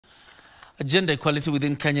Gender equality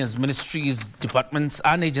within Kenya's ministries, departments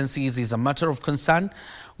and agencies is a matter of concern,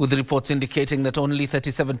 with reports indicating that only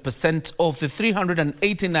 37% of the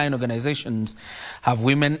 389 organizations have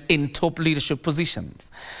women in top leadership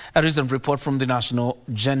positions. A recent report from the National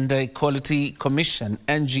Gender Equality Commission,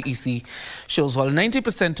 NGEC, shows while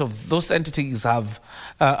 90% of those entities have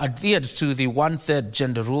adhered to the one-third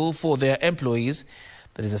gender rule for their employees,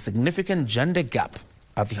 there is a significant gender gap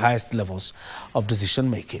at the highest levels of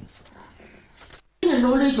decision-making.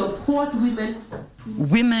 Knowledge of what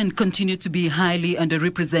women continue to be highly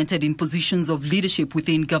underrepresented in positions of leadership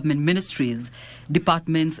within government ministries,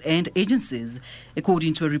 departments and agencies,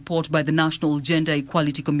 according to a report by the National Gender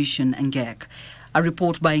Equality Commission, NGEC. A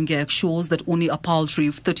report by NGEC shows that only a paltry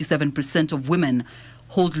 37% of women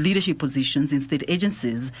hold leadership positions in state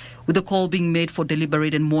agencies, with a call being made for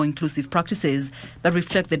deliberate and more inclusive practices that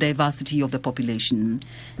reflect the diversity of the population.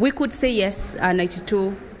 We could say yes,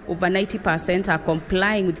 over 90% are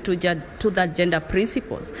complying with to that gender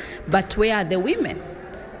principles. But where are the women?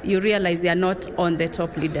 You realize they are not on the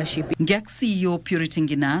top leadership. NGEC CEO Purity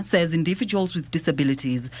Ngina says individuals with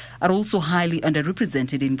disabilities are also highly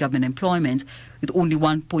underrepresented in government employment, with only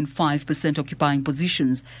 1.5% occupying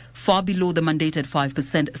positions, far below the mandated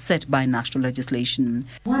 5% set by national legislation.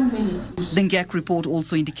 1 minute. The NGEC report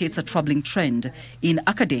also indicates a troubling trend in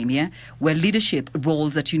academia, where leadership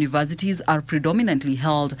roles at universities are predominantly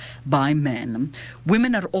held by men.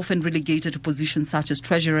 Women are often relegated to positions such as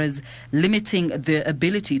treasurers, limiting their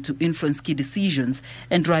ability to influence key decisions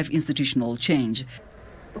and drive institutional change.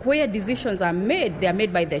 Where decisions are made, they are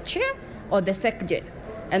made by the chair or the secretary.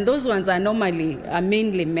 And those ones are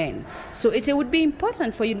mainly men. So it would be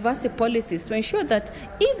important for university policies to ensure that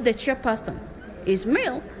if the chairperson is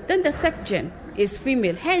male, then the secretary is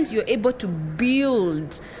female. Hence, you're able to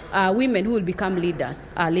build women who will become leaders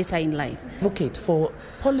later in life. Advocate for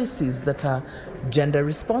policies that are gender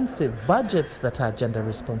responsive, budgets that are gender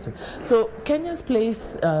responsive. So Kenya's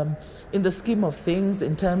place in the scheme of things,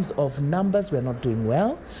 in terms of numbers, we're not doing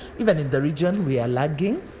well. Even in the region, we are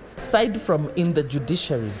lagging. Aside from in the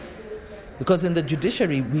judiciary, because in the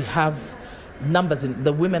judiciary we have numbers,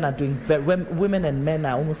 the women are doing women and men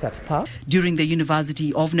are almost at par. During the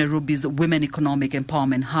University of Nairobi's Women Economic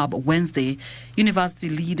Empowerment Hub Wednesday, university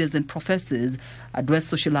leaders and professors addressed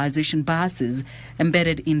socialization biases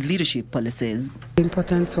embedded in leadership policies. The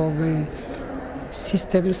importance of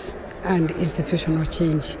systems and institutional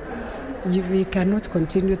change. We cannot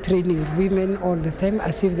continue training women all the time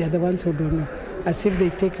as if they're the ones who don't know, as if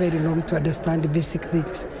they take very long to understand the basic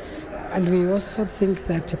things. And we also think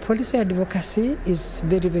that policy advocacy is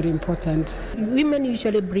very, very important. Women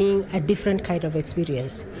usually bring a different kind of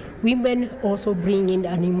experience. Women also bring in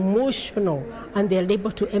an emotional, and they're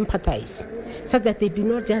able to empathize, so that they do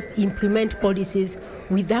not just implement policies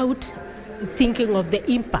without thinking of the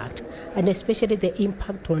impact, and especially the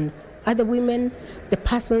impact on other women, the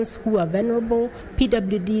persons who are vulnerable,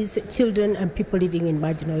 PWDs, children, and people living in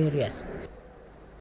marginal areas.